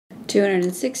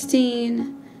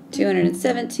216,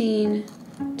 217,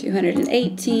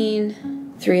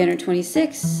 218,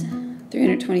 326,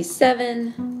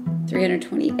 327,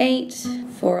 328,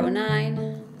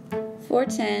 409,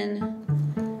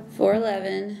 410,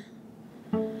 411.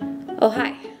 Oh,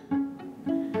 hi.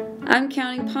 I'm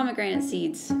counting pomegranate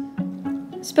seeds.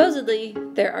 Supposedly,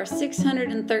 there are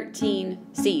 613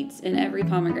 seeds in every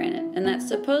pomegranate, and that's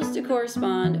supposed to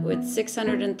correspond with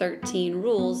 613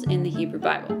 rules in the Hebrew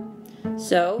Bible.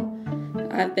 So,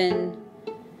 I've been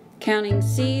counting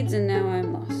seeds and now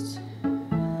I'm lost.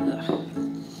 Ugh.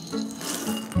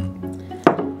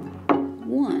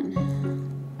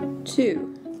 1, 2.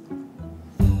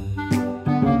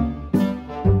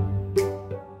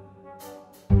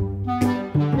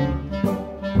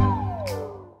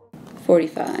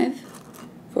 45,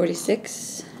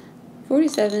 46,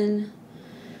 47.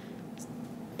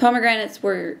 Pomegranates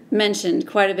were mentioned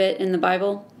quite a bit in the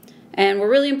Bible and were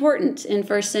really important in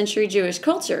first century Jewish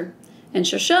culture. And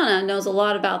Shoshana knows a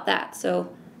lot about that,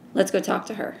 so let's go talk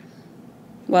to her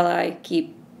while I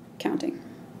keep counting.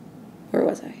 Where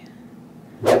was I?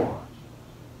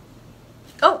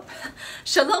 Oh,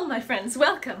 shalom, my friends.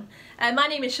 Welcome. My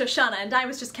name is Shoshana, and I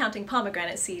was just counting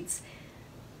pomegranate seeds.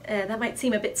 That might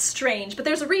seem a bit strange, but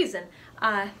there's a reason.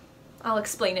 I'll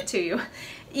explain it to you.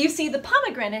 You see, the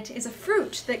pomegranate is a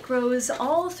fruit that grows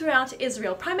all throughout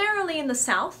Israel, primarily in the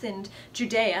south, in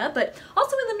Judea, but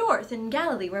also in the north, in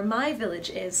Galilee, where my village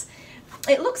is.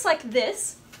 It looks like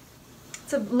this.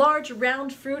 It's a large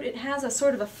round fruit. It has a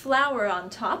sort of a flower on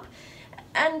top,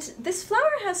 and this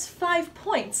flower has 5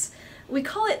 points. We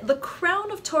call it the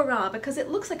crown of Torah because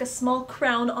it looks like a small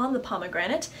crown on the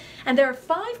pomegranate, and there are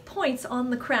 5 points on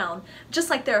the crown, just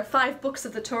like there are 5 books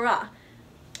of the Torah.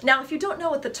 Now, if you don't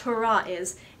know what the Torah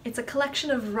is, it's a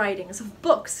collection of writings, of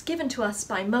books given to us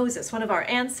by Moses, one of our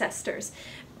ancestors.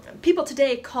 People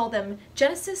today call them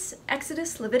Genesis,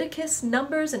 Exodus, Leviticus,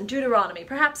 Numbers, and Deuteronomy.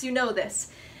 Perhaps you know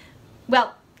this.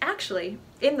 Well, actually,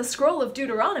 in the scroll of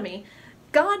Deuteronomy,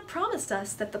 God promised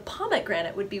us that the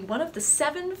pomegranate would be one of the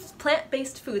 7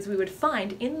 plant-based foods we would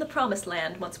find in the Promised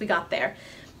Land once we got there.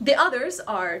 The others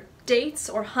are dates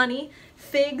or honey,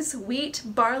 figs, wheat,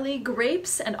 barley,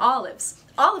 grapes, and olives,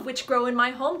 all of which grow in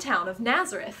my hometown of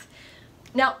Nazareth.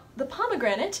 Now, the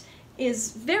pomegranate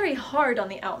is very hard on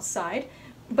the outside,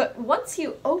 but once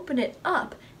you open it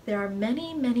up, there are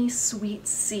many, many sweet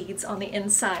seeds on the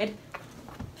inside.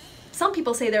 Some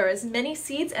people say there are as many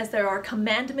seeds as there are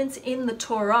commandments in the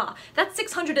Torah. That's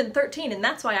 613, and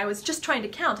that's why I was just trying to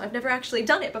count. I've never actually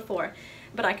done it before,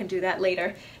 but I can do that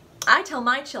later. I tell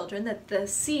my children that the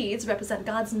seeds represent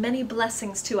God's many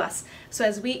blessings to us. So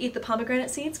as we eat the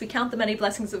pomegranate seeds, we count the many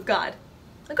blessings of God.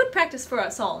 A good practice for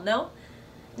us all, no?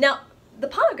 Now, the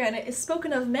pomegranate is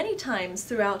spoken of many times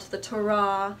throughout the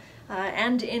Torah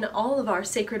and in all of our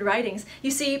sacred writings. You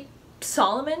see,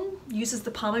 Solomon uses the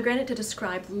pomegranate to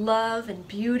describe love and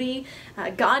beauty.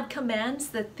 God commands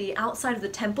that the outside of the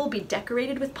temple be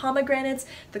decorated with pomegranates,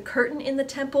 the curtain in the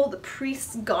temple, the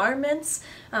priest's garments.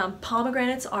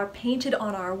 Pomegranates are painted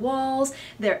on our walls,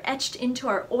 they're etched into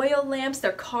our oil lamps,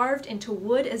 they're carved into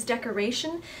wood as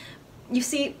decoration. You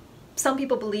see, some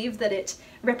people believe that it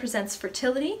represents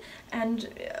fertility, and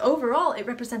overall it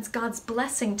represents God's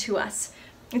blessing to us.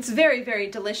 It's very, very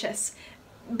delicious.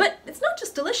 But it's not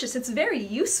just delicious, it's very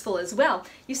useful as well.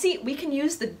 You see, we can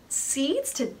use the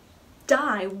seeds to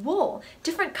dye wool.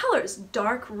 Different colors,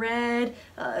 dark red,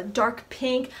 dark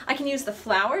pink. I can use the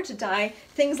flower to dye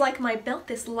things like my belt,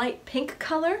 this light pink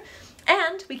color.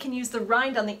 And we can use the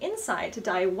rind on the inside to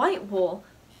dye white wool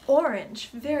orange.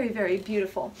 Very, very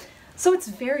beautiful. So it's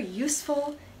very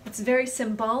useful, it's very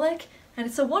symbolic, and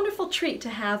it's a wonderful treat to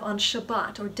have on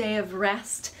Shabbat, or Day of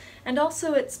Rest, and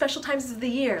also at special times of the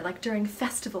year, like during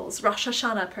festivals, Rosh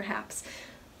Hashanah perhaps.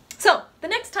 So, the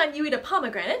next time you eat a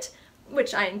pomegranate,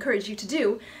 which I encourage you to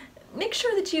do, make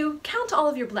sure that you count all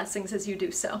of your blessings as you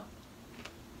do so.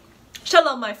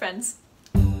 Shalom, my friends.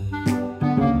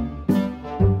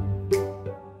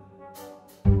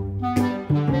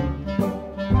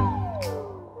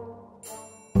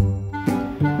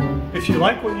 If you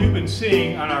like what you've been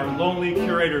seeing on our Lonely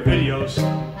Curator videos,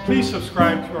 please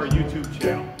subscribe to our YouTube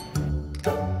channel.